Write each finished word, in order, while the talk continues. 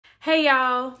Hey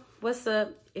y'all, what's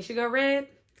up? It's your girl Red.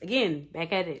 Again,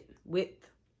 back at it with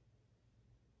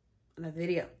another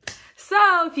video.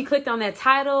 So if you clicked on that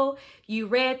title, you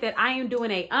read that I am doing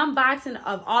a unboxing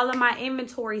of all of my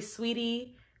inventory,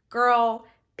 sweetie, girl,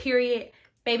 period,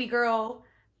 baby girl,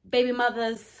 baby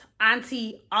mothers,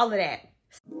 auntie, all of that.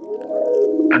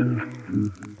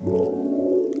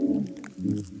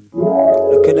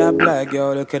 Look at that black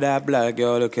girl, look at that black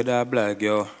girl, look at that black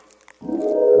girl.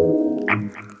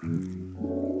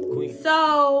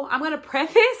 So I'm gonna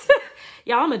preface,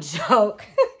 y'all, I'm a joke.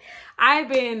 I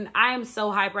am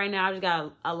so hyped right now. I just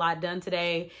got a lot done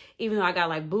today, even though I got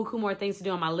like buku more things to do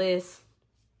on my list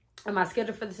and my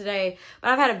schedule for today.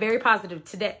 But I've had a very positive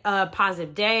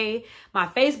day. My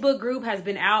Facebook group has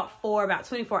been out for about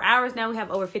 24 hours now. We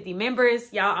have over 50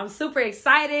 members. Y'all, I'm super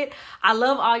excited. I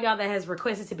love all y'all that has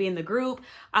requested to be in the group.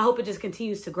 I hope it just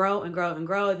continues to grow and grow and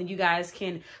grow. Then you guys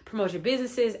can promote your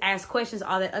businesses, ask questions,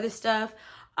 all that other stuff.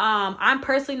 I'm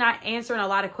personally not answering a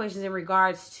lot of questions in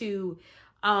regards to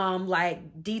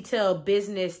like detailed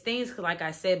business things, because like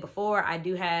I said before, I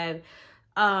do have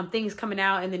things coming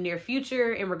out in the near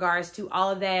future in regards to all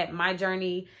of that, my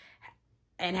journey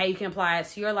and how you can apply it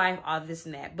to your life, all this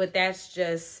and that. But that's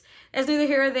neither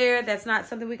here or there. That's not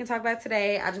something we can talk about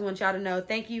today. I just want y'all to know,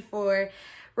 thank you for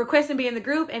requesting to be in the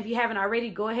group. And if you haven't already,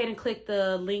 go ahead and click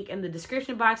the link in the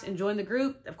description box and join the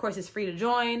group. Of course, it's free to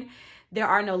join. There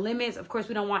are no limits. Of course,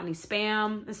 we don't want any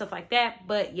spam and stuff like that.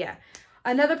 But yeah,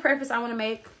 another preface I want to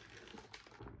make.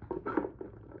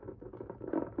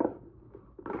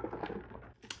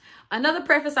 Another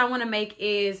preface I want to make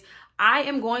is I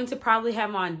am going to probably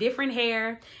have on different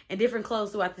hair and different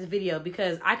clothes throughout this video,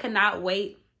 because I cannot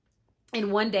wait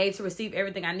in one day to receive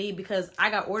everything I need, because I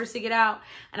got orders to get out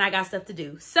and I got stuff to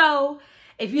do. So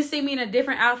if you see me in a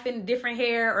different outfit and different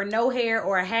hair or no hair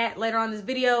or a hat later on in this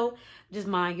video, just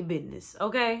mind your business,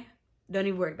 okay? Don't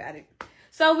even worry about it.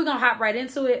 So we're gonna hop right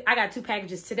into it. I got two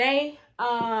packages today.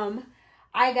 I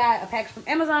got a package from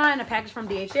Amazon, a package from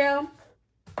DHL.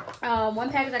 One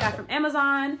package I got from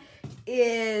Amazon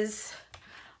is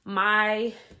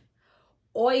my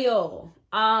oil.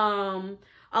 A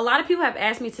lot of people have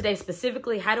asked me today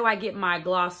specifically, how do I get my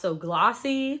gloss so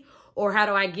glossy, or how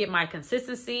do I get my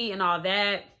consistency and all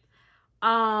that?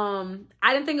 I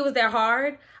didn't think it was that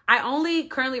hard. I only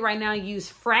currently right now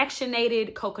use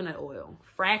fractionated coconut oil.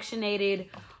 Fractionated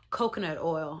coconut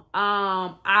oil.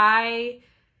 I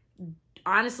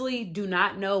honestly do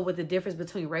not know what the difference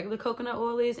between regular coconut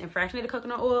oil is and fractionated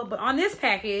coconut oil, but on this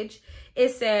package it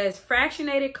says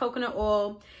fractionated coconut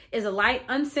oil is a light,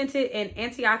 unscented, and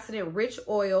antioxidant rich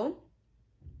oil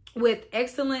with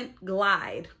excellent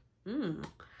glide.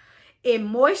 It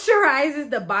moisturizes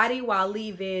the body while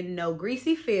leaving no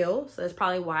greasy feel, so that's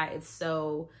probably why it's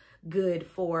so good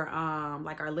for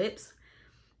like our lips.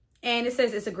 And it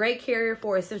says it's a great carrier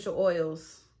for essential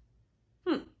oils.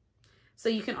 So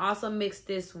you can also mix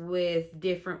this with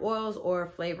different oils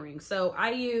or flavoring. So I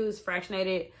use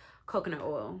fractionated coconut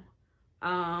oil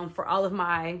for all of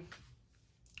my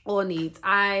oil needs.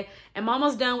 I am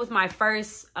almost done with my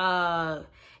first gallon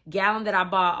that I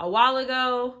bought a while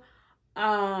ago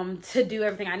to do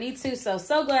everything I need to.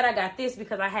 So glad I got this,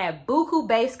 because I have buku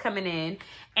base coming in,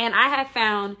 and I have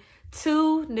found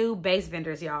 2 new base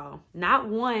vendors, y'all. Not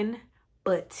one,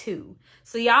 but 2.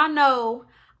 So y'all know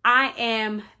I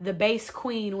am the base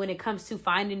queen when it comes to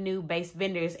finding new base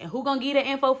vendors. And who gonna get the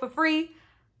info for free?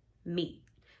 Me.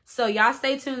 So y'all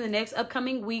stay tuned the next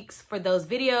upcoming weeks for those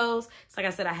videos. So like I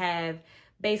said, I have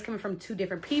base coming from 2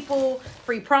 different people.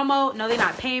 Free promo. No, they're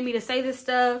not paying me to say this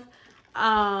stuff.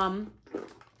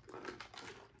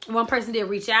 One person did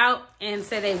reach out and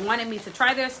say they wanted me to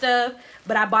try their stuff,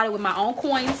 but I bought it with my own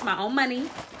coins, my own money.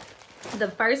 The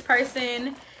first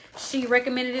person, she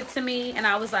recommended it to me, and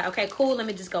I was like, okay, cool, let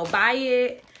me just go buy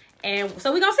it. And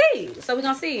so we're gonna see.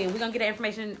 And we're gonna get that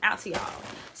information out to y'all.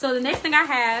 So the next thing I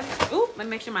have, ooh, let me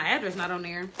make sure my address not on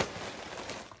there.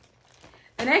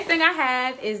 The next thing I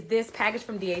have is this package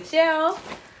from DHL.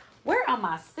 Where are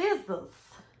my scissors?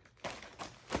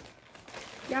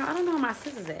 Y'all, I don't know where my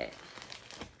scissors at.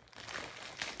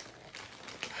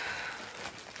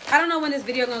 I don't know when this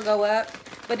video gonna go up,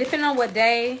 but depending on what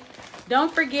day,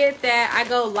 don't forget that I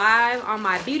go live on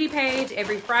my beauty page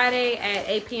every Friday at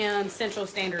 8 p.m. Central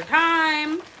Standard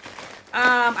Time.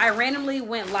 I randomly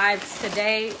went live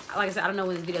today. Like I said, I don't know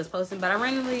when this video is posting, but I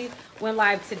randomly went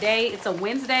live today. It's a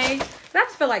Wednesday. But I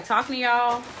just feel like talking to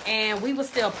y'all, and we was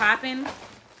still popping.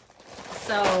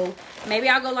 So maybe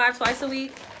I'll go live twice a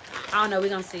week. I don't know. We're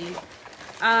gonna see.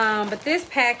 But this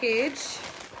package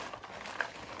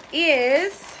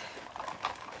is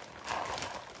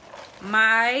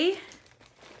my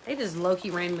They just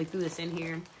low-key randomly threw this in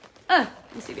here. Let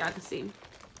me see if y'all can see.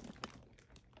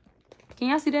 Can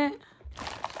y'all see that?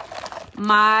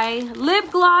 My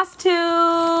lip gloss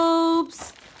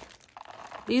tubes.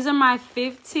 These are my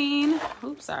 15.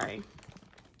 Oops, sorry.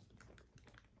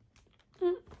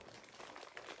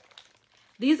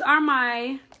 These are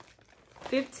my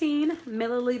 15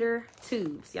 milliliter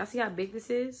tubes. Y'all see how big this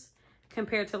is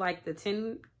compared to like the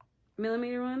 10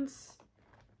 millimeter ones?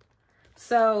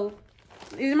 So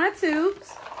these are my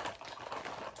tubes.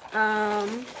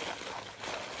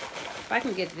 If I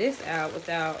can get this out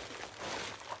without,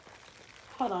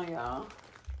 hold on y'all.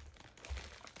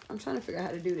 I'm trying to figure out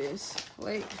how to do this.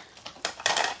 Wait.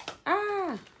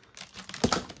 Ah.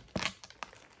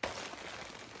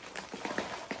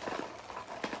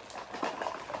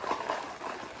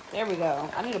 There we go.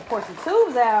 I need to pour some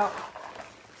tubes out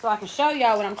so I can show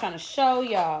y'all what I'm trying to show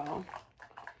y'all.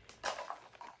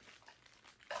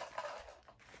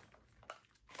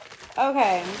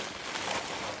 Okay.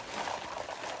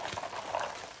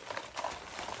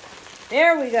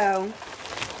 There we go.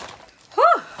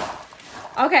 Whew.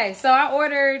 Okay, so I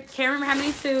ordered, can't remember how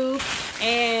many tubes,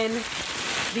 and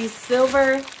these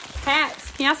silver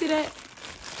caps. Can y'all see that?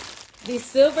 These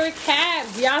silver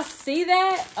caps. Y'all see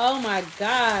that? Oh my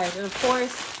God. And of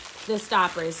course, the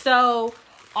stoppers. So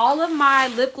all of my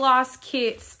lip gloss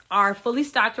kits are fully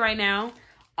stocked right now.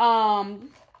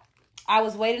 I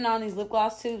was waiting on these lip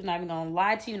gloss tubes. Not even gonna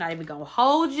lie to you. Not even gonna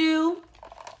hold you.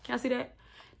 Can y'all see that?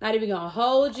 Not even gonna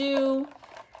hold you.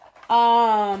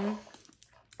 And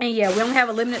yeah, we only have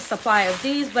a limited supply of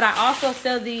these, but I also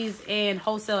sell these in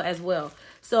wholesale as well.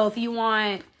 So if you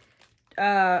want,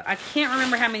 I can't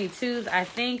remember how many tubes. I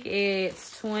think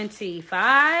it's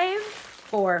 25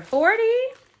 for 40.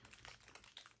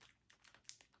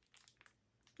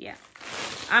 Yeah.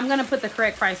 I'm going to put the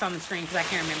correct price on the screen because I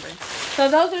can't remember. So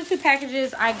those are the two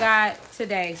packages I got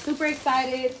today. Super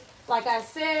excited. Like I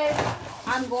said,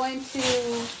 I'm going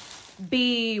to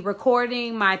be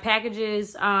recording my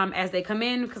packages as they come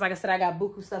in because like I said, I got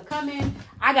buku stuff coming.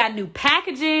 I got new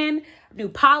packaging, new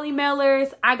poly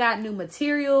mailers. I got new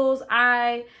materials.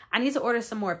 I need to order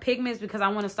some more pigments because I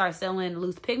want to start selling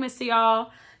loose pigments to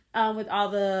y'all with all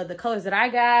the colors that I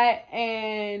got.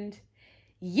 And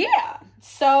yeah,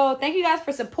 so thank you guys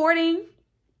for supporting.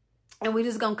 And we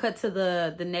just gonna cut to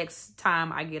the next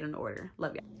time I get an order.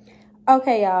 Love y'all.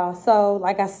 Okay, y'all. So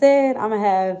like I said, I'm gonna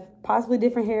have possibly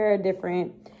different hair,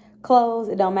 different clothes.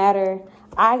 It don't matter.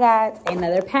 I got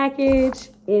another package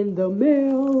in the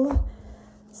mail.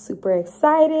 Super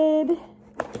excited.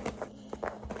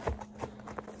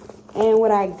 And what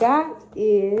I got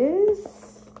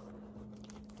is,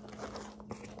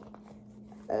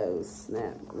 oh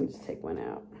snap, let me just take one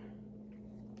out.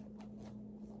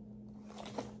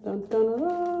 Dun, dun, dun,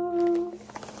 dun.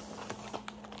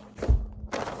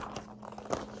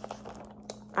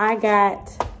 I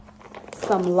got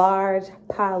some large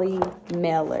poly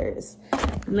mailers.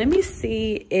 Let me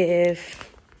see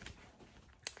if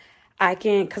I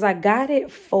can, because I got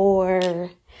it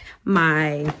for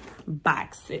my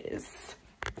boxes.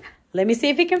 Let me see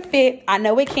if it can fit. I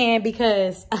know it can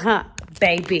because,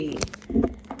 baby.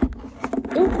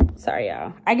 Ooh, sorry,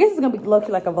 y'all. I guess it's going to be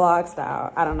low-key like a vlog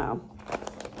style. I don't know.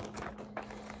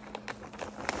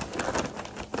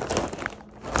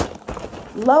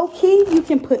 Low-key, you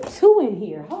can put 2 in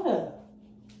here. Hold up.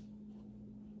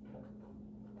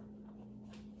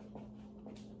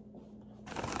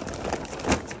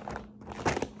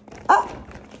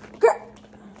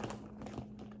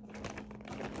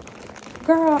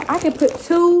 Girl, I can put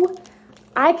 2.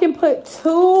 I can put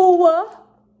 2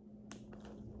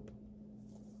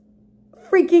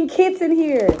 freaking kits in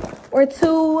here. Or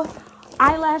 2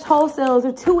 eyelash wholesales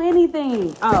or 2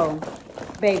 anything. Oh,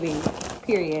 baby,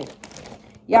 period.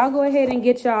 Y'all go ahead and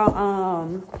get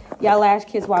y'all lash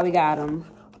kits while we got them.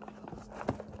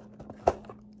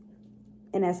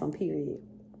 And that's on period.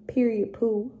 Period,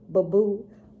 poo, ba-boo,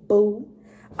 boo.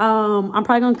 I'm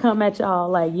probably gonna come at y'all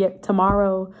like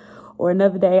tomorrow or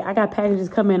another day. I got packages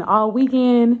coming all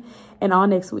weekend and all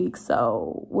next week,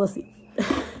 so we'll see.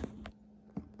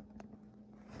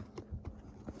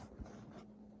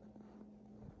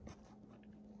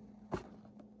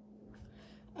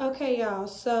 Okay, y'all,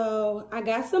 so I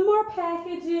got some more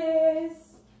packages.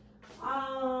 I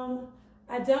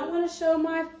don't want to show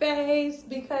my face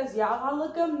because y'all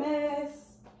look a mess.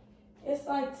 It's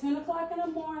like 10 o'clock in the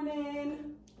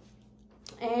morning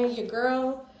and your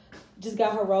girl just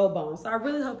got her robe on. So I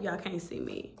really hope y'all can't see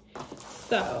me.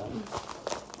 So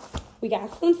we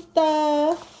got some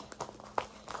stuff.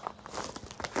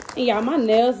 And y'all, my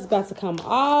nails is about to come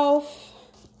off.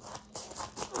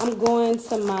 I'm going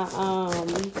to my,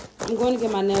 I'm going to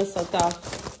get my nails soaked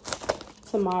off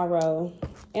tomorrow.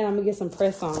 And I'm going to get some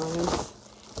press-ons.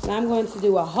 And I'm going to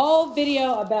do a whole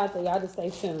video about that. Y'all just stay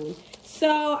tuned.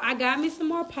 So, I got me some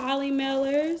more poly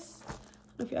mailers. I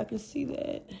don't know if y'all can see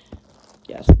that.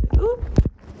 Yeah, ooh.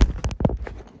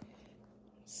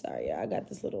 Sorry, y'all. I got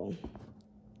this little...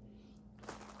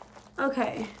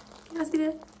 Okay. Can y'all see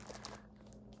that?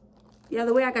 Yeah,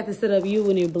 the way I got this set up, you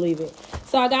wouldn't even believe it.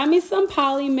 So, I got me some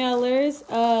poly mailers.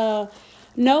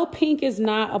 No, pink is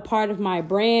not a part of my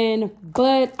brand,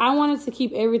 but I wanted to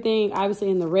keep everything obviously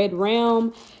in the red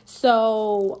realm.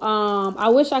 So I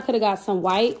wish I could have got some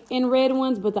white and red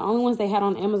ones, but the only ones they had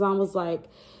on Amazon was like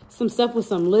some stuff with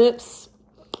some lips.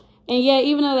 And yeah,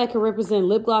 even though that could represent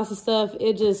lip gloss and stuff,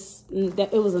 it was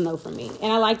a no for me.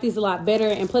 And I like these a lot better.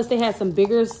 And plus they had some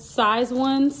bigger size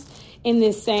ones in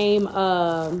this same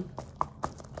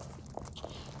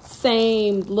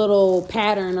little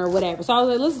pattern or whatever. So I was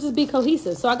like, let's just be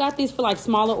cohesive. So I got these for like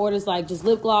smaller orders, like just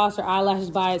lip gloss or eyelashes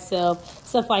by itself,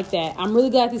 stuff like that. I'm really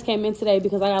glad these came in today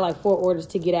because I got like 4 orders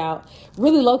to get out.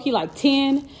 Really low-key, like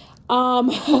 10.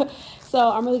 So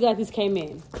I'm really glad these came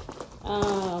in.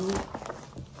 Let's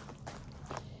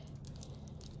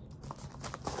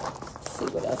see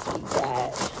what else we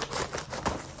got.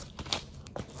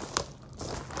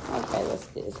 Okay, what's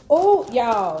this? Oh,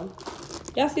 y'all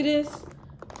see this?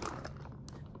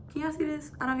 Can y'all see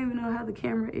this? I don't even know how the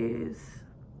camera is.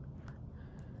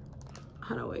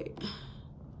 Hold on, wait.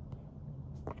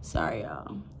 Sorry,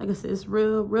 y'all. Like I said, it's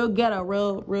real ghetto,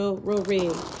 real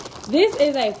red. This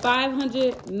is a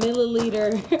 500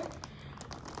 milliliter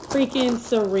freaking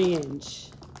syringe.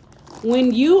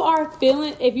 When you are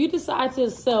feeling, if you decide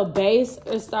to sell base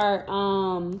or start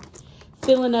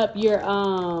filling up your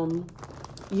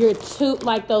tube,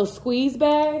 like those squeeze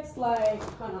bags, like,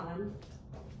 hold on.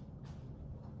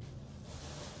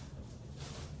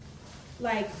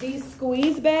 Like these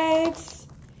squeeze bags,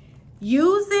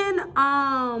 using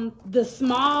the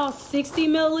small 60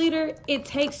 milliliter, it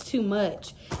takes too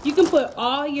much. You can put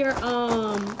all your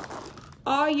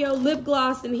lip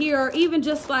gloss in here, or even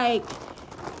just like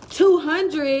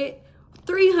 200,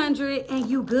 300, and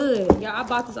you good. Yeah, I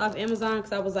bought this off Amazon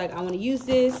because I was like, I want to use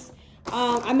this.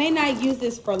 I may not use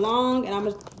this for long, and I'm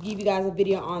gonna give you guys a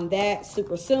video on that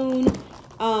super soon.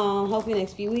 Hopefully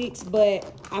next few weeks,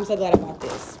 but I'm so glad I bought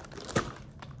this.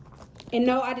 And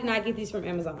no, I did not get these from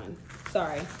Amazon.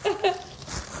 Sorry.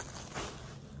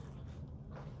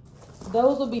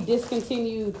 Those will be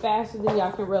discontinued faster than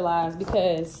y'all can realize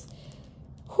because,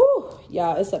 whew,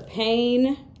 y'all, it's a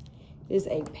pain. It's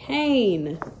a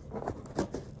pain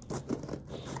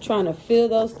trying to fill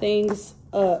those things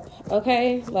up,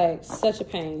 okay? Like, such a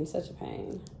pain, such a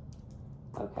pain.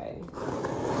 Okay.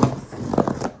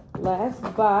 Last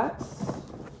box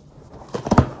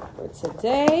for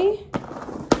today.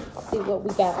 See what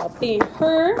we got up in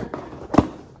here.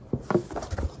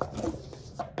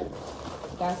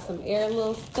 Got some air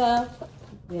little stuff.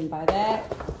 Didn't buy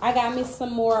that. I got me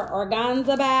some more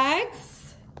organza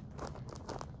bags.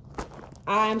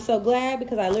 I'm so glad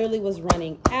because I literally was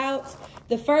running out.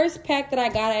 The first pack that I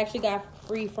actually got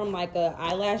free from like a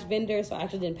eyelash vendor, so I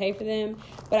actually didn't pay for them.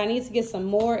 But I need to get some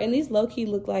more, and these low-key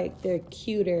look like they're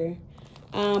cuter.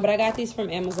 But I got these from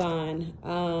Amazon.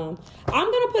 I'm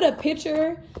gonna put a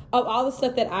picture of all the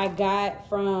stuff that I got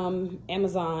from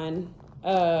Amazon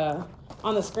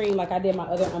on the screen like I did my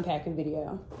other unpacking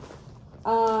video.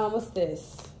 What's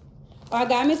this? Oh, I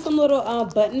got me some little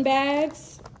button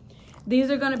bags. These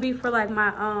are gonna be for like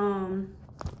my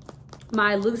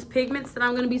my loose pigments that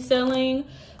I'm gonna be selling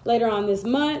later on this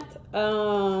month.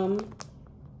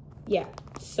 Yeah,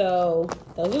 so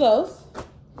those are those.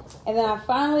 And then I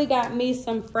finally got me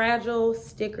some fragile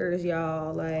stickers,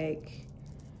 y'all. Like,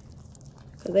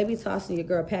 because they be tossing your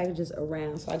girl packages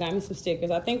around. So I got me some stickers.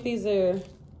 I think these are,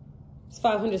 it's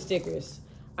 500 stickers.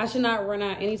 I should not run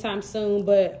out anytime soon,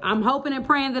 but I'm hoping and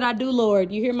praying that I do,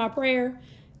 Lord. You hear my prayer?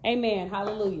 Amen.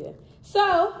 Hallelujah.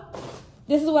 So,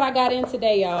 this is what I got in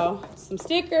today, y'all. Some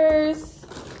stickers,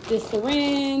 this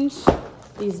syringe,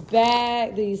 these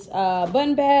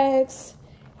button bags,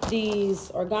 these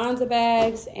organza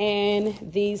bags, and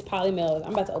these poly mailers.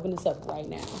 I'm about to open this up right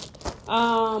now.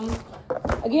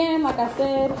 Again, like I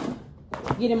said,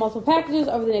 getting multiple packages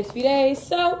over the next few days,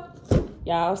 so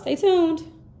y'all stay tuned.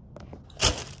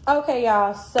 Okay,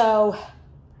 y'all, so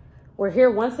we're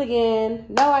here once again.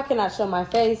 No, I cannot show my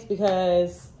face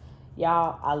because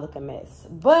y'all, I look a mess,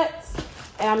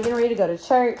 and I'm getting ready to go to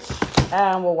church.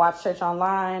 We'll watch church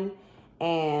online,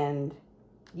 and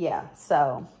yeah,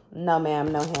 so no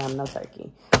ma'am, no ham, no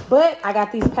turkey. But I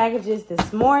got these packages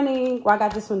this morning. Well, I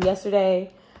got this one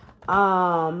yesterday.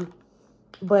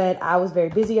 But I was very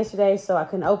busy yesterday, so I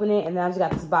couldn't open it. And then I just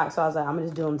got this box, so I was like, I'm gonna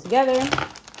just do them together.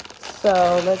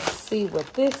 So let's see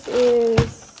what this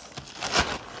is.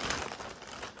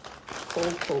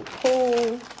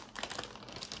 Cool.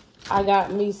 I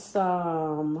got me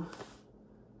some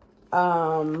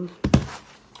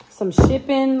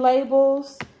shipping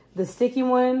labels, the sticky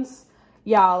ones.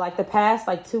 Y'all, like the past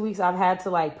like 2 weeks, I've had to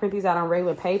like print these out on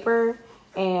regular paper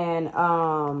and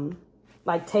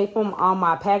like tape them on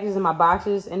my packages and my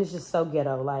boxes, and it's just so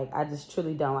ghetto. Like, I just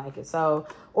truly don't like it. So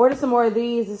order some more of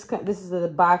these. This is the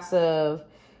box of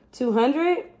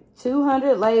 200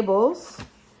 labels.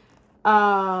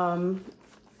 I'm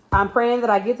praying that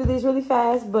I get through these really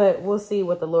fast, but we'll see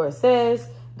what the Lord says.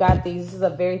 Got these. This is a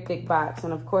very thick box,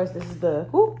 and of course this is the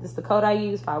code I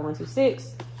use,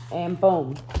 5126, and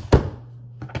boom.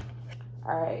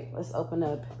 All right, let's open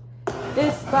up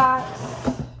this box.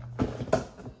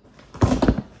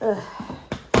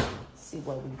 See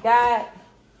what we got.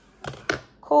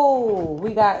 Cool.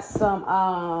 We got some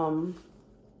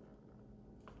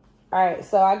all right,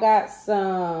 so I got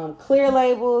some clear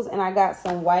labels and I got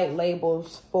some white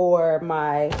labels for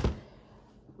my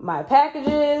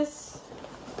packages.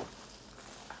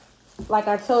 Like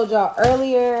I told y'all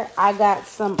earlier, I got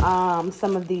some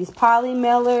of these poly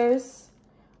mailers.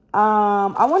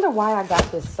 I wonder why I got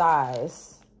this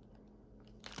size.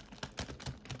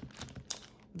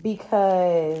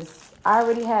 Because I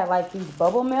already had like these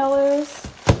bubble mailers.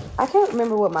 I can't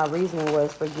remember what my reasoning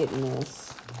was for getting this.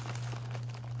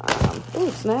 Ooh,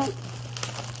 snap.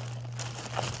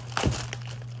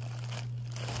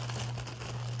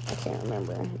 I can't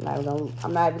remember.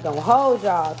 I'm not even gonna hold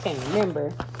y'all. I can't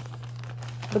remember.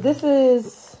 But this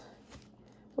is,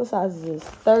 what size is this?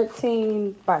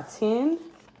 13 by 10.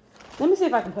 Let me see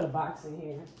if I can put a box in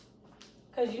here.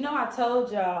 Because you know I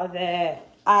told y'all that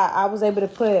I was able to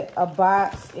put a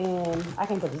box in. I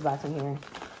can put this box in here.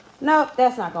 Nope,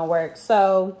 that's not gonna work.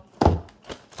 So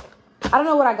I don't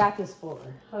know what I got this for.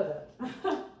 Hold up.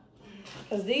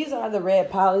 Because these are the red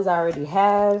polys I already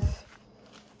have.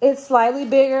 It's slightly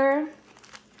bigger,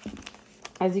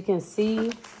 as you can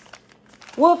see.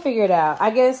 We'll figure it out.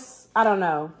 I guess, I don't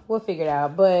know. We'll figure it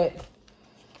out. But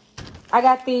I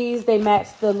got these. They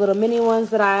match the little mini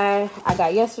ones that I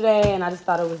got yesterday, and I just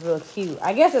thought it was real cute.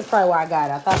 I guess that's probably why I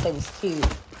got it. I thought they was cute.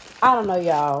 I don't know,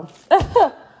 y'all.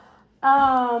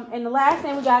 And the last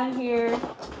thing we got in here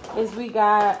is we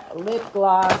got lip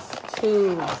gloss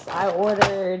tubes. I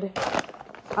ordered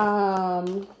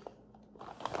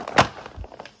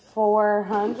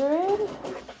 400.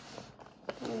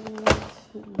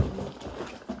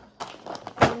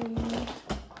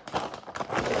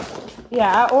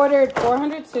 Yeah, I ordered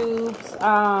 400 tubes.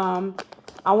 I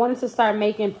wanted to start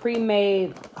making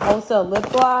pre-made wholesale lip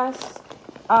gloss.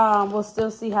 We'll still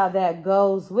see how that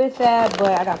goes with that,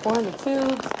 but I got 400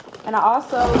 tubes, and I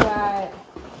also got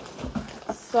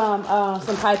some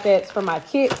pipettes for my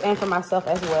kids and for myself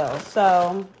as well.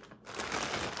 So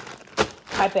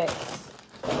pipettes.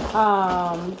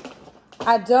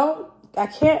 I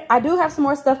do have some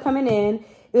more stuff coming in.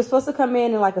 It was supposed to come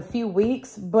in like a few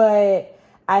weeks, but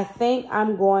I think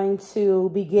I'm going to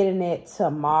be getting it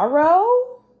tomorrow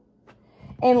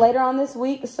and later on this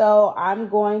week. So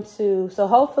so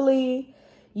hopefully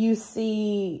you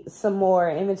see some more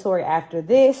inventory after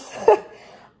this.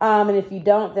 And if you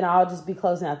don't, then I'll just be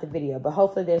closing out the video. But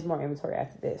hopefully there's more inventory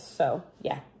after this. So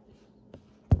yeah.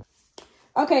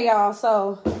 Okay, y'all.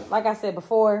 So like I said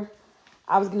before,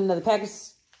 I was getting another package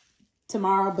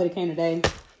tomorrow, but it came today.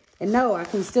 And no, I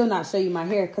can still not show you my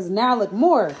hair because now I look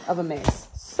more of a mess.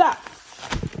 So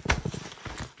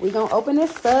we're gonna open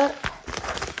this up.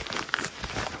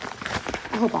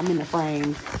 I hope I'm in the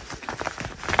frame.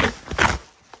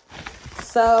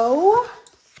 So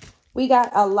we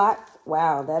got a lot.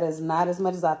 Wow, that is not as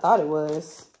much as I thought it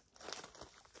was.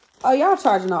 Oh, y'all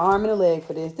charging an arm and a leg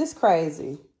for this. This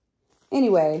crazy.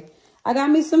 Anyway, I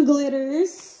got me some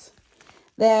glitters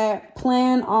that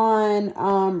plan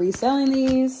on reselling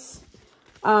these.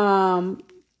 I'm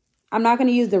not going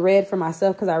to use the red for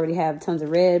myself because I already have tons of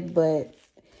red, but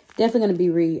definitely going to be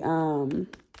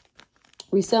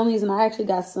reselling these. And I actually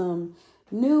got some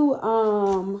new,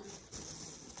 I'm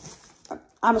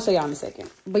going to show y'all in a second.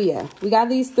 But yeah, we got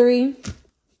these 3.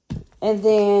 And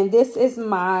then this is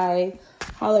my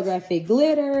holographic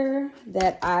glitter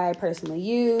that I personally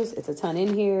use. It's a ton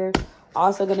in here.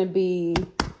 Also going to be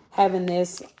having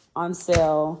this on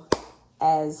sale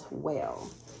as well.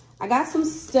 I got some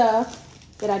stuff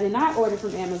that I did not order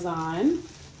from Amazon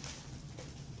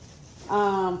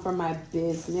for my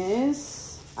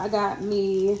business. I got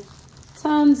me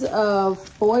tons of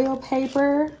foil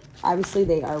paper Obviously,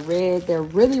 they are red. They're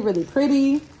really, really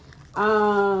pretty.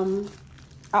 I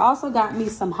also got me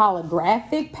some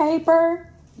holographic paper.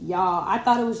 Y'all, I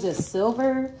thought it was just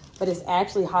silver, but it's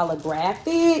actually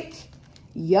holographic.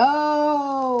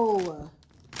 Yo!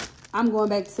 I'm going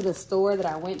back to the store that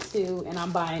I went to, and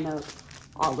I'm buying up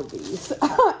all of these.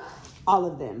 All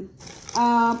of them.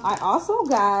 I also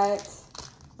got...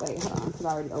 Wait, hold on, because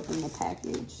I already opened the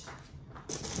package.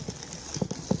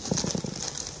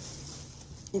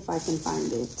 If I can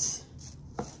find it.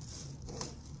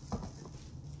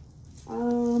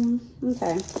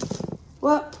 Okay.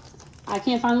 Well, I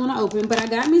can't find the one I opened, but I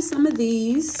got me some of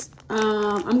these.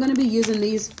 I'm gonna be using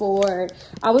these for,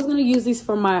 I was gonna use these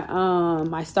for my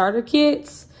my starter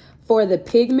kits for the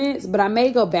pigments, but I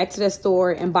may go back to the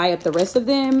store and buy up the rest of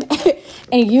them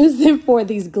and use them for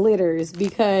these glitters,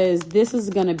 because this is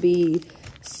gonna be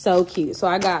so cute. So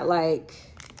I got like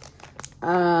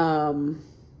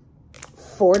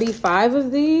 45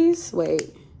 of these.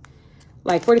 Wait,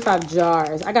 like 45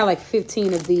 jars. I got like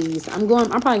 15 of these. I'm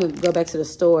probably gonna go back to the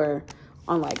store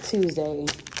on like Tuesday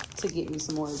to get me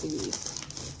some more of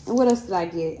these. And what else did I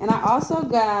get? And I also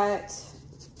got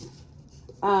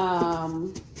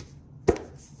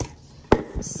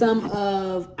some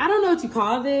of, I don't know what you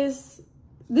call this.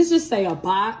 This just say a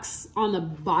box on the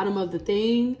bottom of the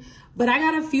thing. But I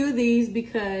got a few of these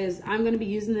because I'm going to be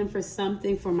using them for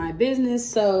something for my business.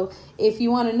 So if you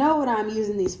want to know what I'm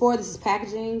using these for, this is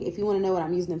packaging. If you want to know what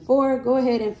I'm using them for, go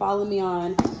ahead and follow me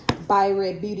on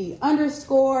byREDD_,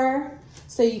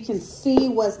 so you can see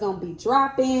what's going to be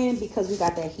dropping, because we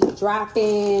got that heat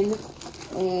dropping.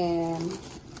 And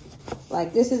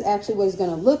like, this is actually what it's going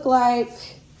to look like.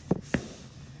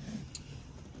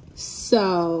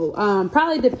 So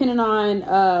probably depending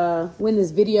on when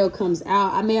this video comes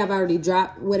out, I may have already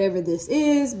dropped whatever this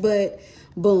is, but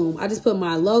boom, I just put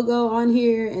my logo on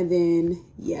here, and then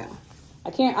yeah,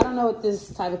 I don't know what this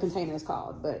type of container is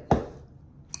called, but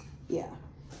yeah.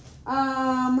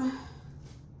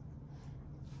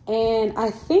 And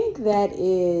I think that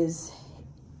is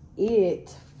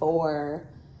it for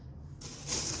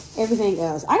everything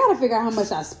else. I gotta figure out how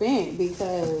much I spent,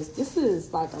 because this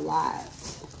is like a lot.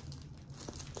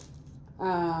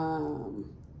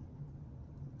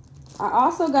 I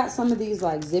also got some of these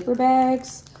like zipper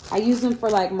bags. I use them for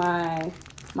like my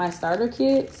starter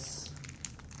kits,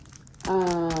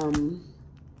 to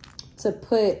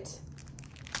put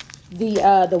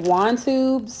the wand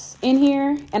tubes in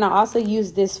here. And I also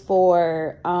use this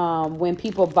for when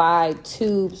people buy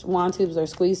tubes, wand tubes or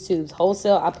squeeze tubes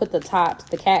wholesale. I put the tops,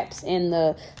 the caps, and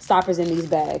the stoppers in these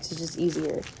bags. It's just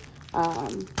easier.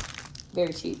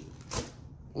 Very cheap.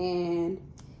 And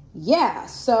yeah,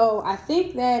 so I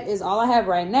think that is all I have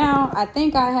right now. I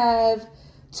think I have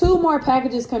 2 more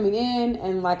packages coming in,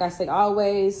 and like I say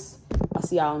always, I'll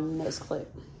see y'all in the next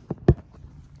clip.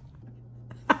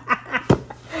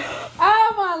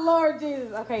 Oh my Lord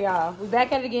Jesus. Okay, y'all, we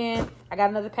back at it again. I got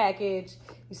another package.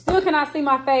 You still cannot see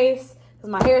my face because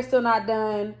my hair is still not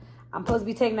done. I'm supposed to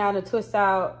be taking out a twist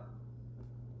out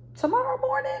tomorrow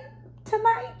morning,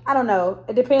 tonight. I don't know.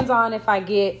 It depends on if I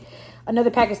get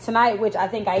another package tonight, which I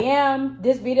think I am.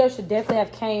 This video should definitely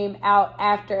have came out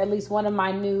after at least one of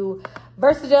my new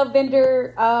Versagel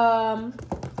vendor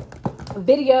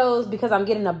videos, because I'm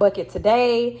getting a bucket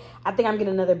today. I think I'm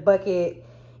getting another bucket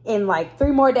in like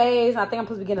 3 more days. I think I'm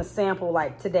supposed to be getting a sample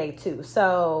like today too.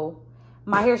 So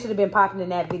my hair should have been popping in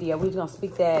that video. We're just gonna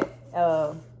speak that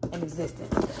in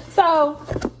existence. So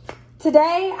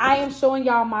today I am showing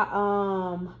y'all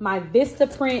my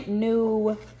Vistaprint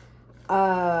new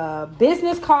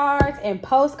business cards and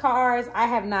postcards. I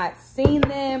have not seen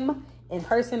them in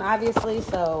person, obviously,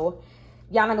 so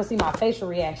y'all not gonna see my facial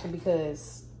reaction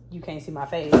because you can't see my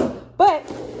face, but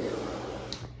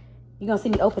you're gonna see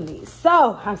me open these.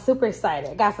 So I'm super excited.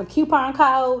 I got some coupon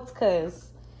codes because,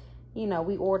 you know,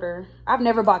 we order. I've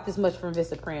never bought this much from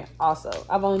Vistaprint. Also,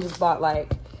 I've only just bought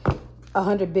like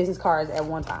 100 business cards at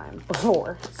one time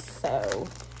before, so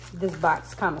this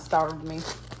box kind of startled me.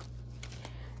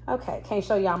 Okay, can't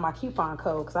show y'all my coupon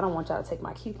code because I don't want y'all to take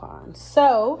my coupon.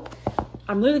 So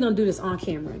I'm literally gonna do this on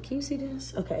camera. Can you see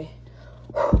this? Okay.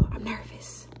 I'm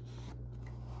nervous.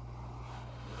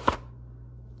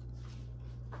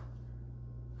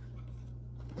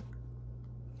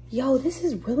 Yo, this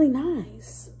is really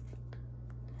nice.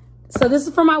 So this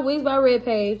is for my Wigs by Red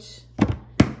page.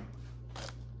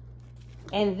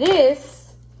 And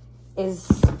this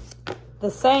is the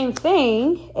same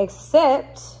thing,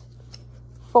 except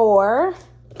for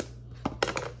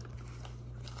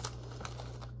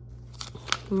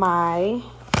my,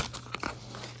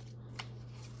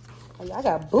 I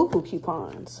got buku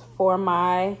coupons for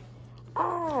my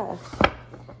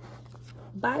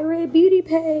byREDD beauty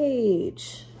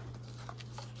page.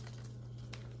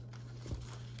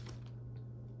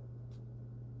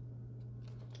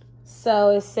 So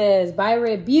it says,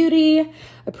 byREDD Beauty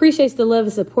appreciates the love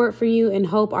and support for you and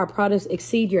hope our products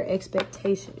exceed your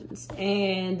expectations.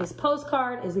 And this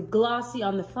postcard is glossy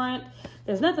on the front.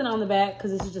 There's nothing on the back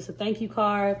because this is just a thank you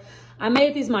card. I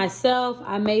made these myself.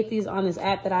 I made these on this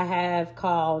app that I have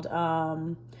called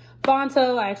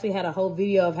Fonto. I actually had a whole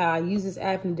video of how I use this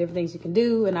app and different things you can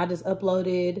do. And I just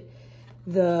uploaded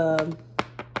the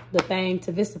thing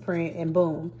to Vistaprint and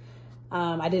boom.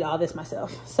 I did all this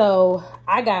myself. So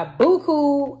I got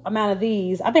buku amount of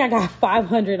these. I think I got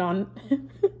 500 on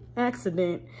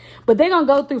accident, but they're going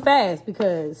to go through fast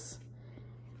because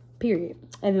period.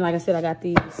 And then, like I said, I got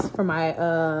these for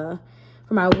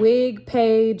my wig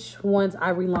page once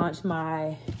I relaunch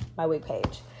my wig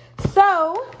page.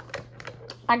 So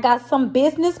I got some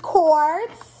business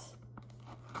cards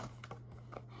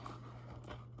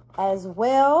as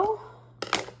well.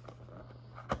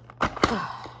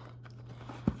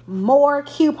 More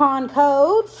coupon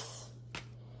codes.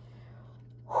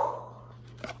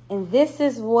 And this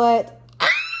is what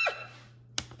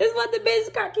the business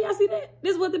card, can y'all see that?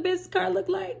 This is what the business card look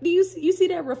like. Do you see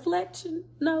that reflection?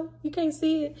 No, you can't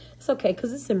see it. It's okay,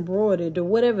 because it's embroidered or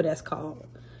whatever that's called.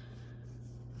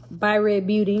 byREDD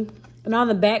Beauty. And on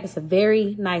the back, it's a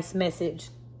very nice message.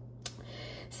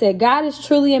 Said, God is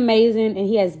truly amazing and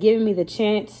he has given me the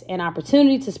chance and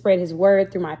opportunity to spread his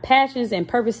word through my passions and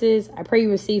purposes. I pray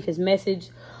you receive his message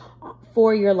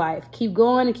for your life. Keep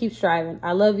going and keep striving.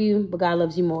 I love you, but God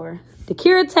loves you more.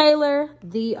 Dakira Taylor,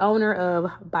 the owner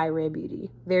of byREDD Beauty.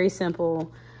 Very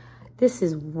simple. This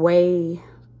is way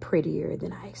prettier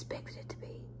than I expected it to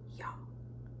be, y'all.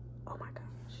 Oh my gosh.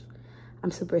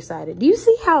 I'm super excited. Do you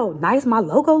see how nice my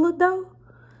logo looked though?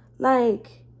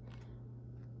 Like,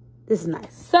 this is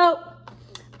nice. So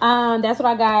that's what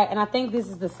I got. And I think this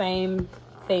is the same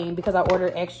thing because I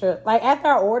ordered extra. Like after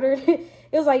I ordered, it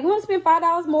was like, you want to spend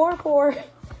 $5 more for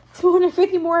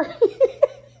 250 more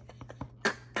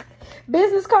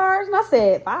business cards? And I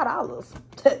said,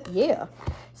 $5. Yeah.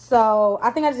 So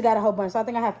I think I just got a whole bunch. So I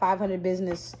think I have 500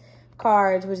 business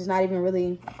cards, which is not even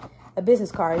really a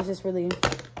business card. It's just really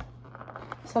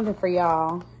something for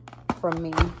y'all from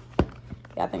me.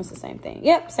 Yeah, I think it's the same thing.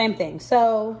 Yep, same thing.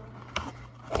 So,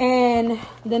 and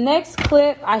the next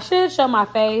clip, I should show my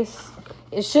face.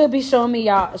 It should be showing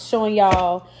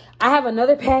y'all. I have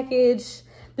another package.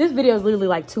 This video is literally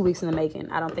like 2 weeks in the making.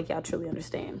 I don't think y'all truly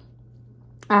understand.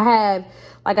 I have,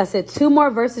 like I said, 2 more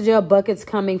Versagel buckets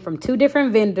coming from 2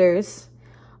 different vendors.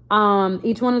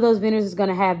 Each one of those vendors is going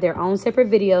to have their own separate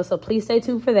video. So please stay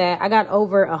tuned for that. I got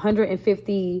over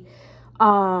 150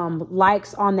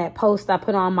 likes on that post I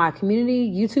put on my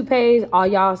community YouTube page. All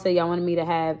y'all say y'all wanted me to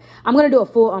have. I'm gonna do a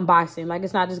full unboxing. Like,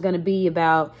 it's not just gonna be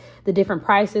about the different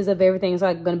prices of everything. It's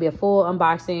like gonna be a full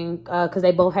unboxing because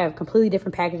they both have completely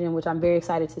different packaging, which I'm very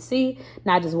excited to see,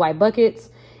 not just white buckets.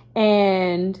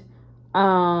 And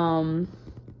I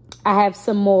have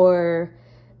some more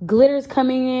glitters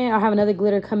coming in. I have another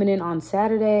glitter coming in on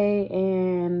Saturday,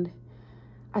 and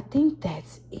I think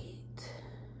that's it.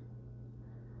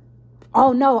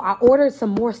 Oh no, I ordered some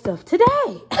more stuff today.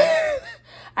 I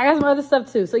got some other stuff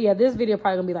too. So yeah, this video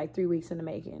probably gonna be like 3 weeks in the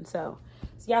making. So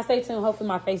y'all stay tuned. Hopefully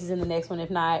my face is in the next one. If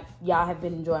not, y'all have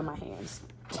been enjoying my hands.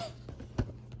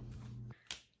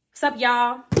 What's up,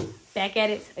 y'all? Back at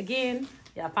it again.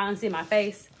 Y'all finally see my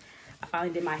face. I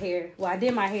finally did my hair. Well, I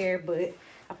did my hair, but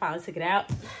I finally took it out.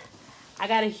 I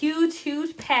got a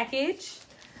huge package.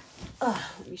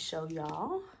 Let me show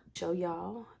y'all.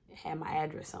 It had my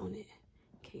address on it.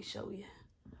 Can't show you.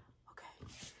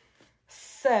 Okay.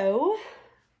 So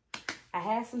I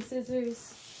had some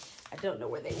scissors. I don't know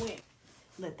where they went.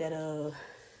 Let that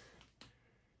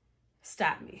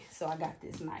stop me. So I got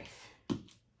this knife.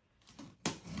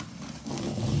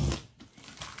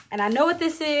 And I know what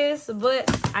this is, but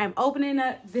I'm opening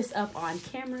this up on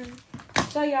camera.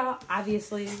 So y'all,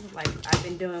 obviously, like I've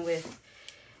been doing with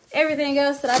everything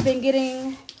else that I've been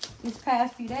getting these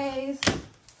past few days.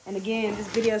 And again, this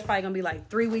video is probably gonna be like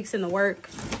 3 weeks in the work.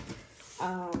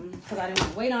 Because I didn't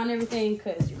want to wait on everything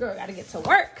because your girl gotta get to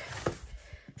work.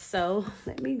 So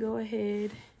let me go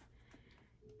ahead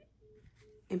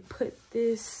and put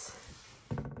this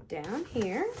down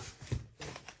here.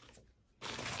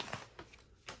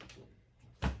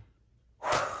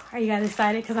 Are you guys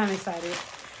excited? Because I'm excited.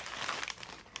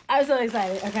 I'm so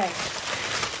excited. Okay.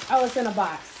 Oh, it's in a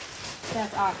box.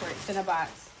 That's awkward. It's in a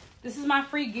box. This is my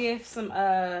free gift.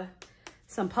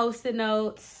 Some Post-it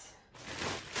notes.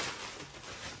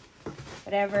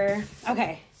 Whatever.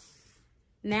 Okay.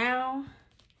 Now,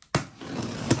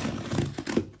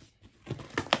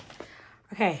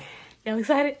 okay, y'all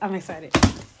excited? I'm excited.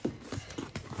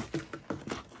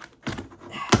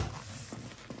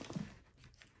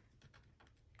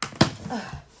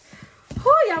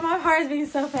 Whew, y'all, my heart is beating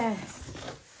so fast.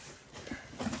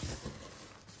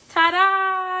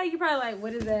 Ta-da! You probably like,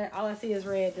 what is that? All I see is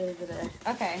red.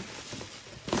 Okay.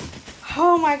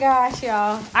 Oh my gosh,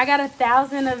 y'all. I got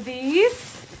 1,000 of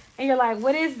these. And you're like,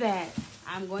 what is that?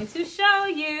 I'm going to show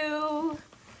you.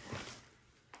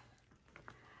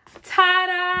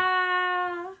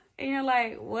 Ta-da! And you're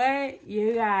like, what?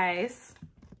 You guys.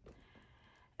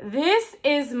 This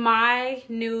is my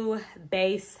new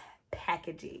base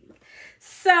packaging.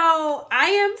 So I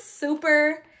am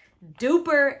super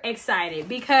duper excited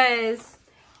because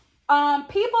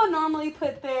people normally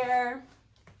put their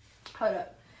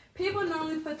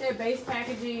base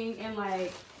packaging in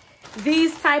like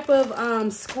these type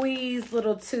of squeeze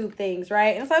little tube things,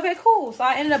 right? And it's like, okay, cool. So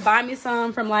I ended up buying me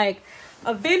some from like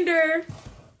a vendor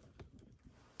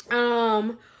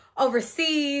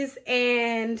overseas,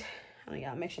 and I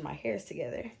gotta make sure my hair is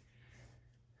together.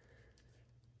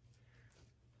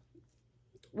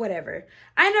 Whatever.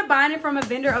 I ended up buying it from a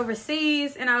vendor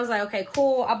overseas, and I was like, okay,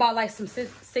 cool. I bought like some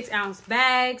 6-ounce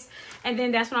bags, and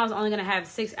then that's when I was only gonna have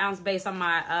 6-ounce base on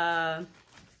my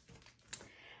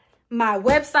my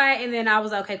website, and then I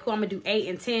was like, okay, cool, I'm gonna do 8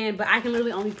 and 10, but I can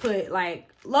literally only put like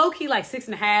low-key like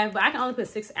 6.5, but I can only put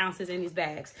 6 ounces in these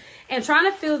bags. And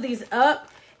trying to fill these up,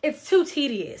 it's too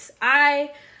tedious.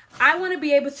 I want to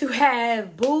be able to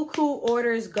have buku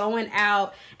orders going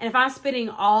out, and if I'm spending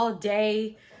all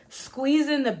day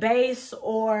squeezing the base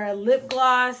or lip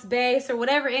gloss base or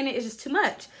whatever in it, is just too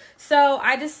much. So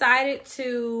I decided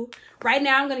to, right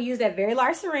now I'm going to use that very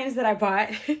large syringe that I bought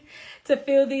to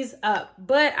fill these up.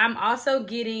 But I'm also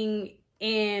getting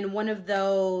in one of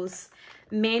those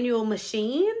manual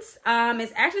machines.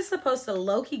 It's actually supposed to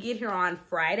low-key get here on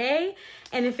Friday,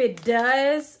 and if it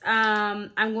does,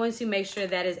 I'm going to make sure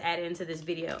that is added into this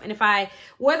video. And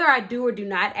whether I do or do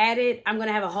not add it, I'm going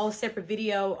to have a whole separate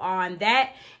video on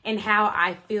that and how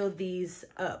I fill these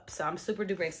up. So I'm super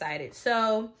duper excited.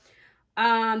 So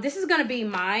this is going to be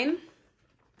mine.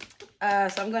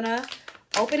 So I'm going to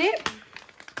open it.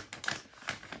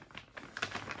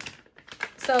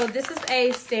 So this is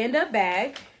a stand-up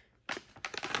bag.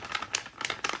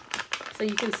 So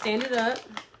you can stand it up,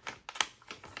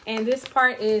 and this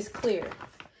part is clear.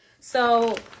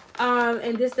 So,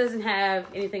 and this doesn't have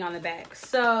anything on the back.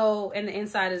 So, and the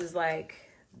inside is like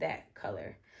that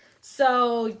color.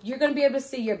 So you're going to be able to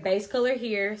see your base color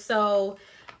here. So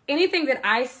anything that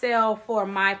I sell for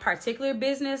my particular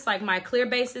business, like my clear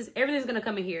bases, everything's going to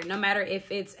come in here, no matter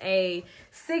if it's a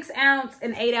 6-ounce,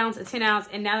 an 8-ounce, a 10-ounce.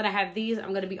 And now that I have these, I'm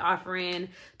going to be offering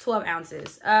 12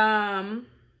 ounces.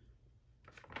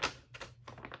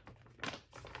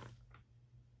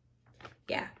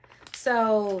 Yeah,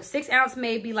 so 6-ounce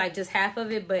may be like just half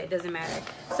of it, but it doesn't matter.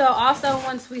 So also,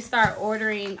 once we start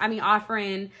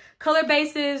offering color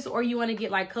bases, or you want to get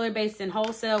like color bases in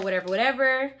wholesale,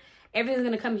 whatever, everything's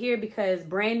gonna come here because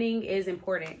branding is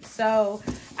important. So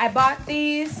I bought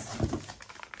these,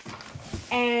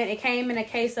 and it came in a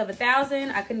case of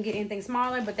 1,000. I couldn't get anything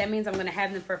smaller, but that means I'm gonna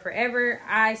have them for forever.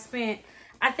 I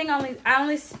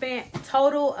only spent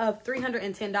total of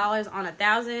 $310 on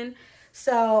 1,000.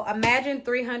 So imagine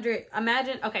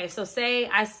okay, so say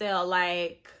I sell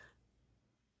like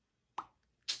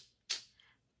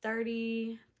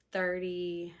 30,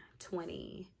 30,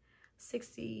 20,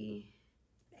 60,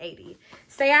 80.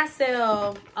 Say I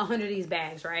sell 100 of these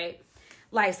bags, right?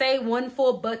 Like say one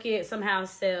full bucket somehow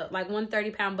sell, like 1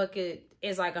 30-pound bucket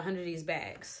is like 100 of these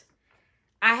bags.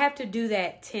 I have to do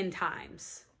that 10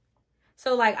 times.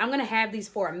 So like I'm gonna have these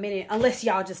for a minute unless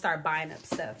y'all just start buying up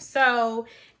stuff. So,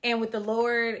 and with the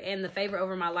Lord and the favor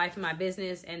over my life and my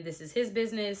business, and this is his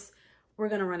business, we're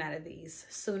gonna run out of these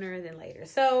sooner than later.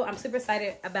 So I'm super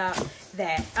excited about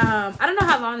that. I don't know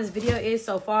how long this video is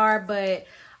so far, but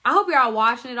I hope you're all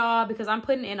watching it all, because I'm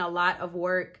putting in a lot of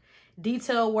work,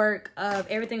 detail work of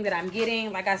everything that I'm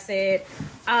getting. Like I said,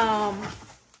 now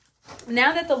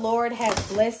that the Lord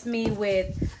has blessed me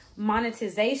with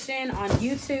monetization on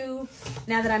YouTube,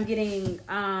 now that I'm getting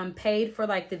paid for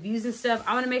like the views and stuff,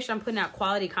 I want to make sure I'm putting out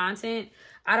quality content.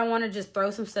 I don't want to just throw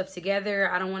some stuff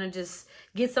together. I don't want to just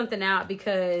get something out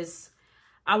because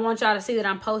I want y'all to see that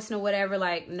I'm posting or whatever.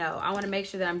 Like, no, I want to make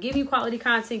sure that I'm giving you quality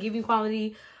content, giving you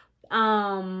quality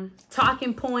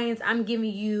talking points. I'm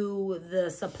giving you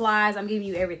the supplies. I'm giving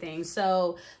you everything.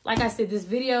 So like I said, this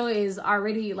video is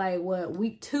already like what,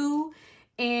 week 2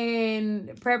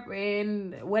 and prep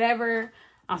and whatever.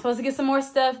 I'm supposed to get some more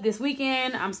stuff this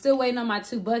weekend. I'm still waiting on my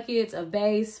 2 buckets of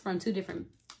base from 2 different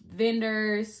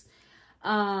vendors.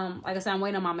 Like I said, I'm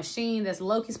waiting on my machine. That's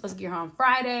low-key supposed to get here on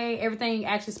Friday. Everything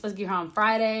actually supposed to get here on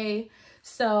Friday.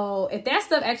 So if that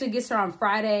stuff actually gets here on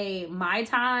Friday, my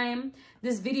time,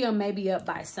 this video may be up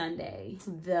by Sunday.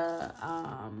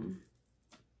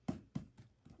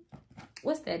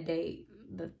 What's that date?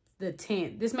 The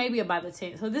 10th. This may be up by the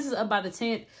 10th. So this is up by the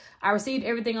 10th. I received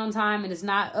everything on time and it's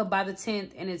not up by the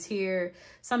 10th and it's here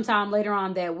sometime later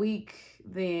on that week.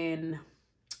 Then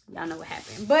y'all know what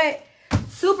happened. But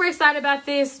super excited about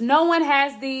this. No one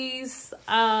has these.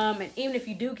 And even if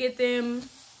you do get them,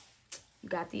 you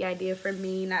got the idea from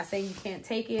me. Not saying you can't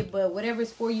take it, but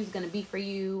whatever's for you is going to be for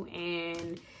you.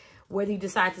 And whether you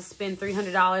decide to spend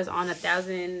 $300 on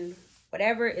 1,000,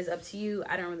 whatever, is up to you.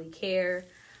 I don't really care.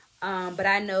 But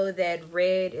I know that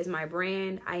Red is my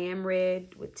brand. I am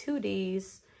Red with 2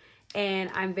 D's.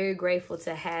 And I'm very grateful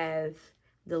to have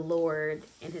the Lord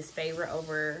in his favor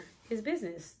over his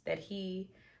business that he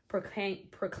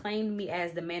proclaimed me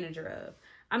as the manager of.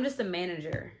 I'm just a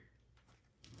manager.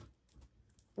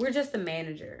 We're just a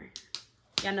manager.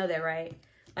 Y'all know that, right?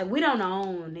 Like, we don't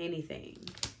own anything.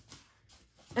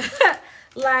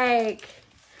 Like,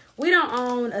 we don't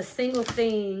own a single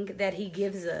thing that he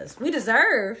gives us. We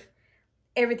deserve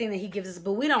everything that he gives us,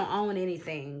 but we don't own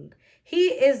anything. He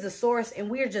is the source and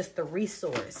we're just the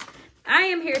resource. I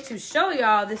am here to show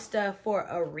y'all this stuff for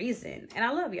a reason. And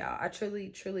I love y'all. I truly,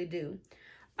 truly do.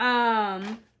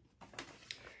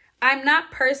 I'm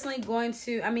not personally going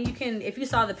to, I mean, you can, if you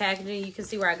saw the packaging, you can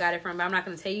see where I got it from, but I'm not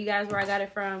going to tell you guys where I got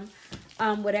it from,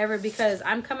 whatever, because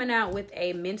I'm coming out with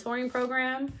a mentoring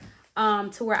program,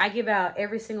 to where I give out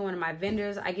every single one of my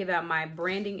vendors. I give out my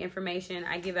branding information.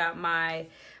 I give out my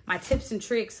tips and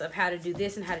tricks of how to do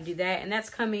this and how to do that. And that's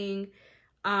coming,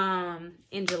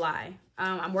 in July.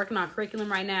 I'm working on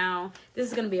curriculum right now. This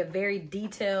is going to be a very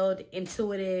detailed,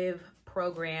 intuitive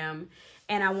program.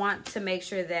 And I want to make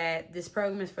sure that this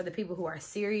program is for the people who are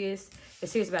serious. They're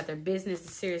serious about their business. They're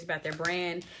serious about their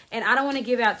brand. And I don't want to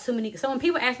give out too many. So when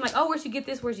people ask me, like, oh, where'd you get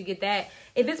this? Where'd you get that?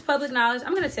 If it's public knowledge,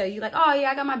 I'm going to tell you, like, oh,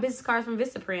 yeah, I got my business cards from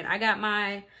Vistaprint. I got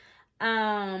my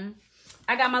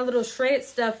little shred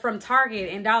stuff from Target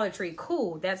and Dollar Tree.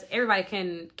 Cool. That's, everybody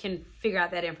can figure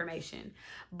out that information.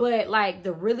 But, like,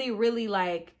 the really, really,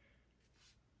 like,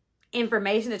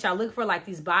 information that y'all look for, like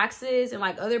these boxes and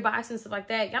like other boxes and stuff like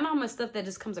that, y'all know how much stuff that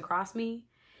just comes across me,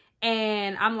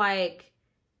 and I'm like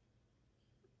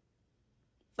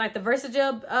the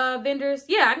Versagel vendors,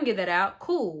 yeah, I can get that out,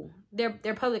 cool,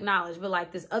 they're public knowledge. But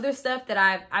like this other stuff that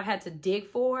I've had to dig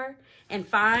for and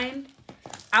find,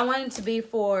 I want it to be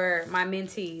for my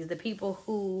mentees, the people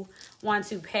who want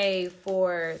to pay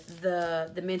for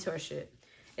the mentorship.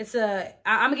 I'm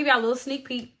gonna give y'all a little sneak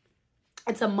peek.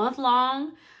 It's a month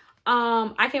long.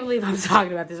 I can't believe I'm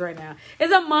talking about this right now.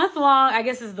 It's a month long. I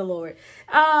guess it's the Lord.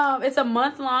 It's a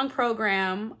month long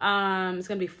program. It's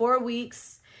going to be 4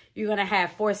 weeks. You're going to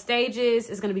have 4 stages.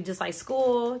 It's going to be just like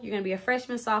school. You're going to be a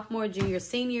freshman, sophomore, junior,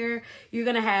 senior. You're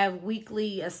going to have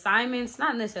weekly assignments,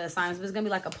 not necessarily assignments, but it's going to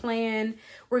be like a plan.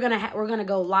 We're going to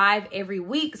go live every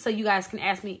week. So you guys can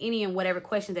ask me any and whatever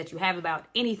questions that you have about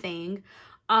anything.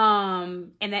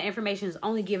 And that information is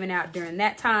only given out during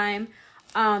that time.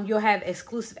 You'll have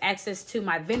exclusive access to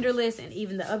my vendor list and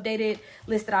even the updated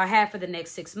list that I'll have for the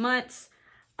next 6 months.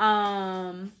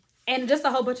 And just a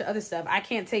whole bunch of other stuff. I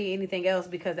can't tell you anything else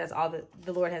because that's all that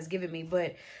the Lord has given me.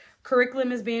 But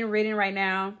curriculum is being written right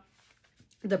now.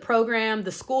 The program,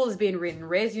 the school is being written.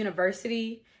 Res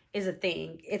University is a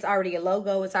thing. It's already a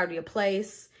logo. It's already a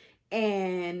place.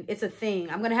 And it's a thing.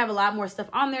 I'm going to have a lot more stuff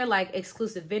on there, like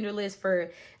exclusive vendor lists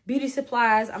for beauty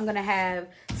supplies. I'm going to have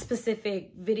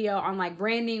specific video on like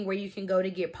branding, where you can go to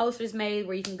get posters made,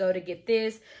 where you can go to get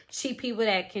this, cheap people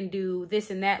that can do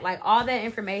this and that. Like all that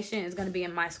information is going to be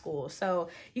in my school. So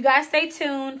you guys stay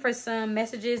tuned for some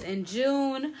messages in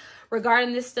June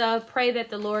regarding this stuff. Pray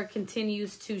that the Lord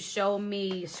continues to show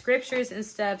me scriptures and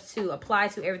stuff to apply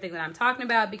to everything that I'm talking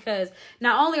about, because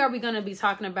not only are we going to be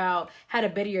talking about how to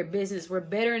better your business, we're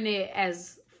bettering it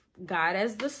as God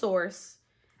as the source.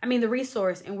 I mean, the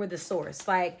resource, and we're the source.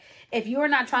 Like, if you're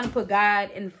not trying to put God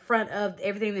in front of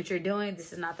everything that you're doing,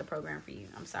 this is not the program for you.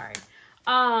 I'm sorry.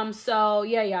 So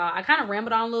yeah, y'all, I kind of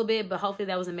rambled on a little bit, but hopefully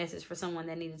that was a message for someone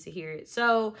that needed to hear it.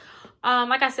 So,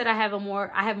 like I said, I have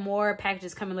more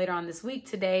packages coming later on this week.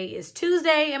 Today is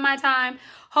Tuesday in my time.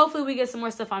 Hopefully we get some more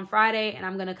stuff on Friday, and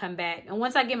I'm going to come back. And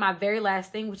once I get my very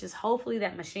last thing, which is hopefully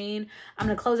that machine, I'm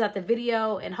going to close out the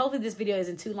video, and hopefully this video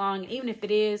isn't too long. Even if it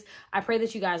is, I pray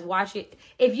that you guys watch it.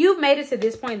 If you've made it to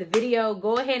this point in the video,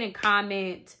 go ahead and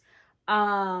comment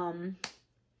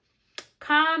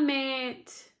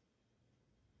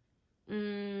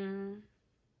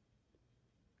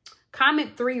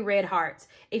comment 3 red hearts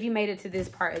if you made it to this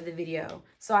part of the video,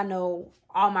 so I know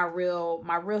all my real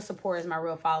supporters, my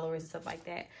real followers and stuff like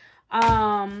that.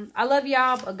 I love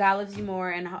y'all, but God loves you more,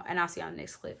 and I'll see y'all in the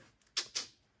next clip.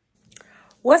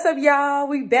 What's up, y'all?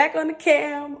 We back on the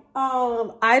cam.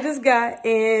 I just got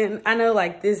in. I know,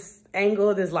 like, this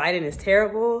angle, this lighting is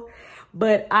terrible,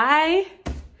 but I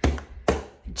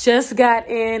just got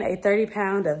in a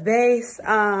 30-pound of base.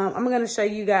 I'm gonna show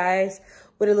you guys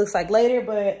what it looks like later,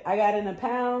 but I got in a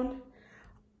pound.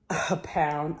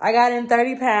 I got in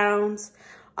 30 pounds.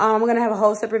 I'm gonna have a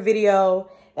whole separate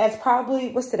video. That's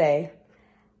probably, what's today?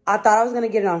 I thought I was gonna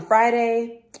get it on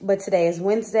Friday, but today is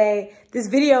Wednesday. This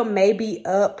video may be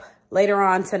up later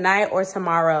on tonight or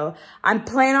tomorrow. I'm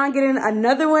planning on getting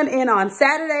another one in on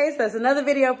Saturday, so that's another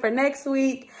video for next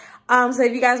week. So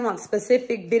if you guys want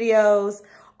specific videos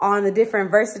on the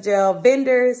different Versagel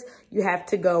vendors, you have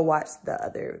to go watch the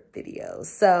other videos.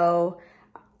 So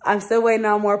I'm still waiting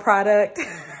on more product.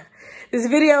 This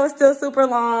video is still super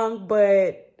long,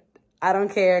 but I don't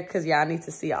care because y'all need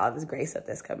to see all this great stuff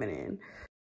that's coming in.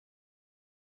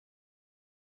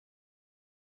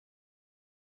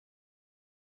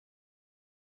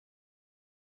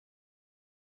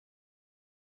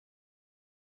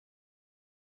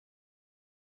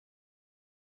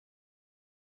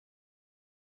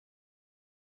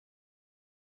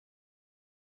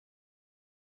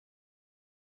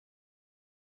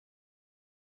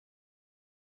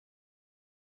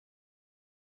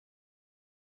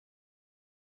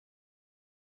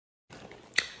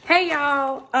 Hey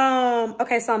y'all,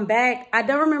 okay, so I'm back. I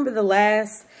don't remember the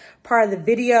last part of the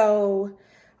video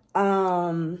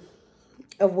of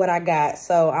what I got,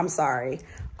 so I'm sorry.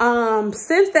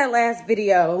 Since that last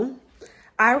video,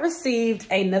 I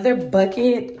received another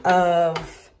bucket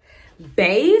of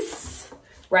base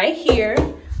right here.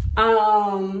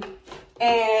 And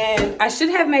I should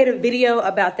have made a video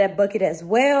about that bucket as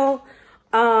well.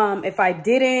 If I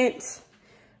didn't,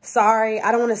 sorry,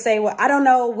 I don't want to say what, I don't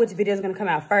know which video is going to come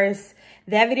out first.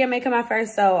 That video may come out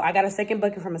first, so I got a second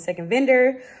bucket from a second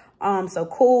vendor. So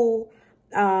cool.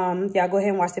 Y'all go ahead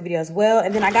and watch the video as well.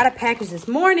 And then I got a package this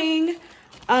morning.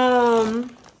 I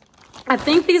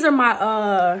think these are my,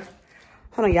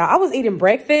 hold on, y'all. I was eating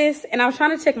breakfast and I was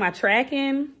trying to check my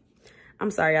tracking.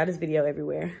 I'm sorry, y'all, this video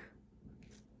everywhere.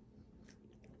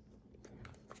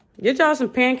 Get y'all some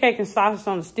pancake and sausage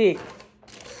on the stick.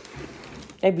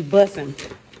 They be busting.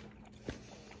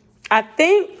 I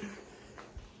think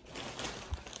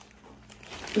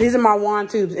these are my wand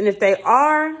tubes. And if they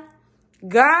are,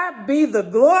 God be the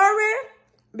glory,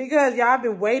 because y'all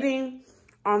been waiting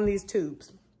on these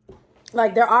tubes.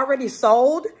 Like, they're already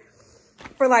sold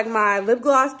for like my lip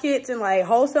gloss kits and like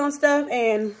wholesale and stuff.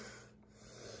 And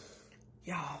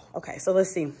y'all, okay, so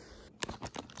let's see.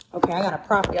 Okay, I gotta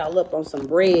prop y'all up on some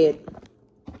bread,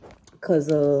 cause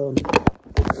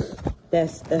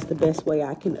that's the best way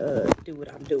I can do what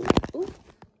I'm doing. Ooh.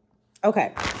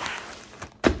 Okay.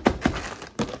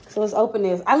 So let's open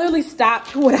this. I literally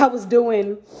stopped what I was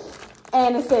doing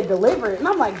and it said delivered. And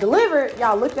I'm like, delivered?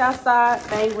 Y'all looked outside,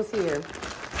 thing was here.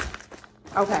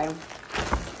 Okay.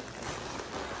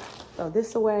 Throw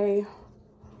this away.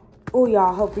 Oh,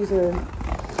 y'all, hope these are,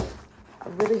 I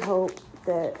really hope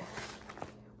that,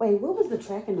 wait, what was the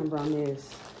tracking number on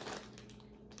this?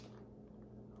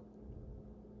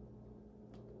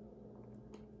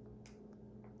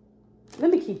 Let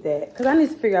me keep that, because I need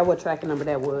to figure out what tracking number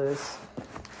that was.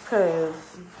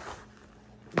 Because,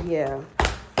 yeah.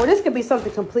 Or this could be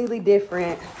something completely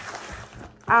different.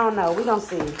 I don't know. We're going to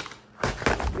see.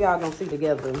 We all going to see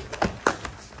together.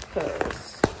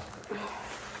 Because,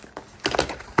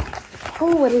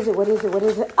 oh, what is it? What is it? What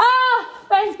is it? Oh,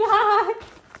 thank God.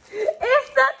 It's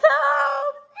the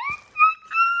tubes. It's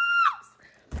the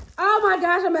tubes. Oh, my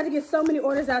gosh. I'm about to get so many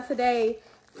orders out today.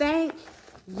 Thank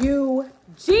you,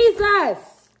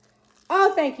 Jesus.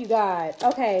 Oh, thank you, God.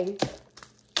 Okay.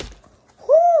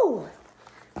 Whoo.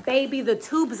 Baby, the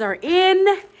tubes are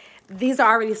in. These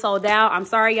are already sold out. I'm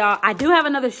sorry, y'all. I do have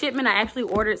another shipment. I actually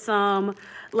ordered some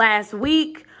last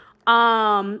week.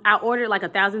 I ordered like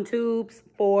 1,000 tubes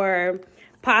for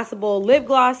possible lip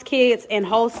gloss kits and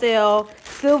wholesale,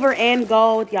 silver and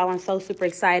gold. Y'all, I'm so super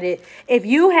excited. If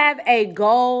you have a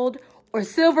gold or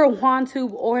silver wand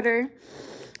tube order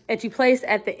that you placed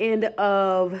at the end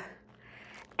of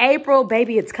April,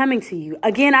 baby, it's coming to you.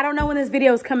 Again, I don't know when this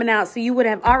video is coming out, so you would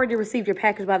have already received your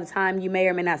package by the time you may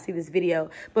or may not see this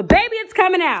video. But baby, it's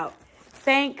coming out.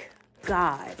 Thank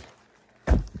God.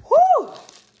 Whoo!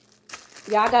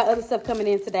 Y'all got other stuff coming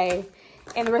in today.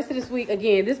 And the rest of this week,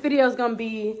 again, this video is going to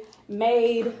be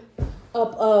made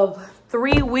up of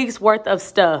 3 weeks worth of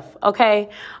stuff, okay?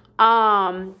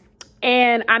 And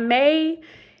I may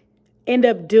end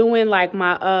up doing like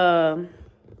my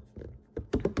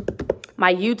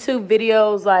my YouTube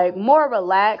videos like more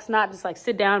relaxed, not just like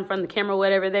sit down in front of the camera or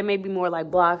whatever. They may be more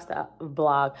like vlog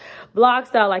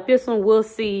style like this one. We'll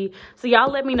see. So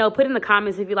y'all let me know, put in the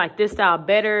comments if you like this style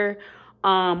better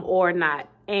or not.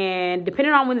 And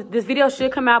depending on when this video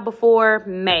should come out before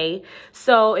May.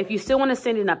 So if you still want to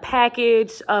send in a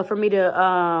package for me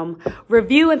to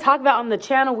review and talk about on the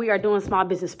channel, we are doing small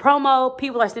business promo.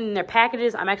 People are sending their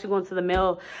packages. I'm actually going to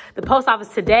the post office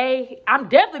today. I'm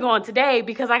definitely going today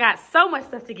because I got so much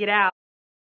stuff to get out.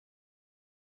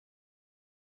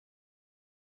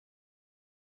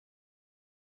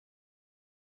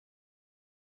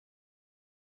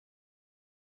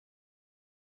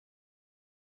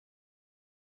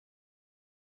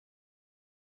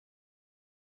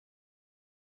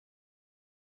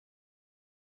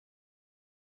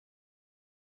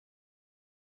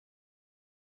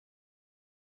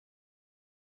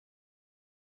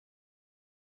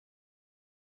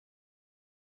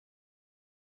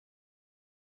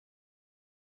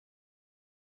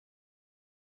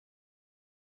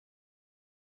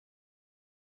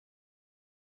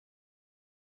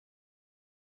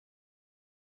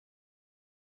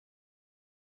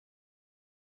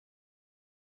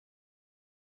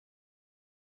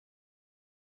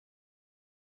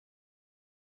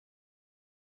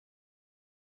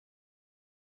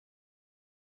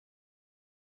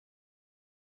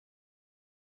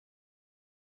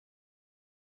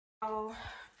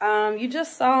 You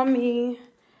just saw me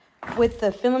with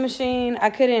the filling machine. I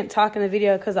couldn't talk in the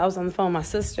video because I was on the phone with my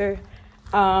sister.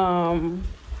 And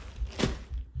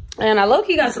I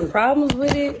low-key got some problems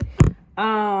with it. But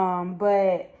I'm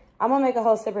gonna make a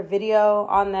whole separate video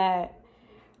on that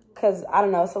because I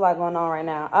don't know, it's a lot going on right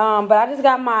now. But I just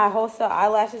got my wholesale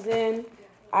eyelashes in.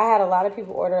 I had a lot of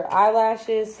people order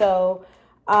eyelashes, so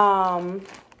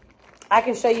I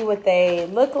can show you what they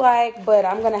look like, but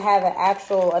I'm going to have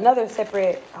another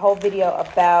separate whole video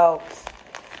about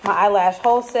my eyelash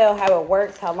wholesale, how it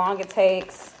works, how long it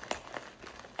takes,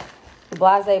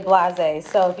 blase.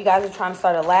 So if you guys are trying to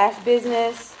start a lash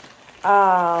business,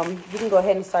 you can go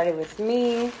ahead and start it with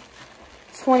me.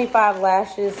 25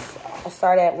 lashes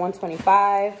start at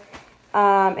 $125.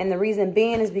 And the reason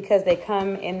being is because they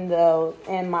come in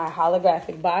my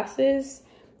holographic boxes.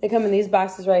 They come in these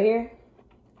boxes right here.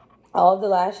 All of the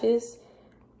lashes.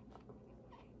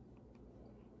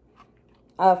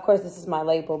 Of course, this is my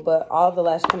label, but all of the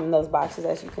lashes come in those boxes,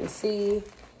 as you can see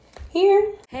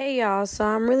here. Hey, y'all. So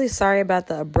I'm really sorry about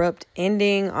the abrupt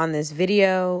ending on this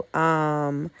video.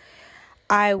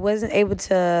 I wasn't able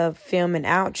to film an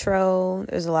outro.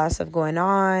 There's a lot of stuff going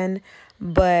on,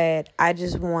 but I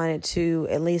just wanted to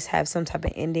at least have some type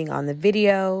of ending on the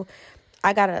video.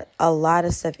 I got a lot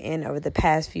of stuff in over the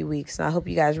past few weeks, and I hope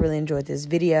you guys really enjoyed this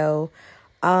video.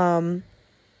 When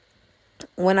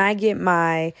I get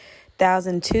my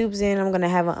 1,000 tubes in, I'm going to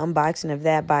have an unboxing of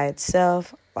that by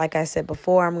itself. Like I said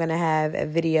before, I'm going to have a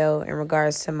video in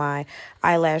regards to my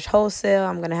eyelash wholesale.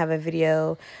 I'm going to have a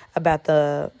video about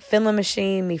the filling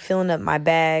machine, me filling up my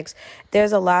bags.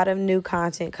 There's a lot of new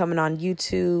content coming on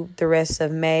YouTube the rest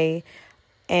of May.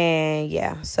 And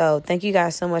yeah, so thank you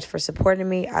guys so much for supporting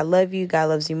me. I love you. God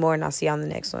loves you more. And I'll see you on the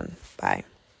next one. Bye.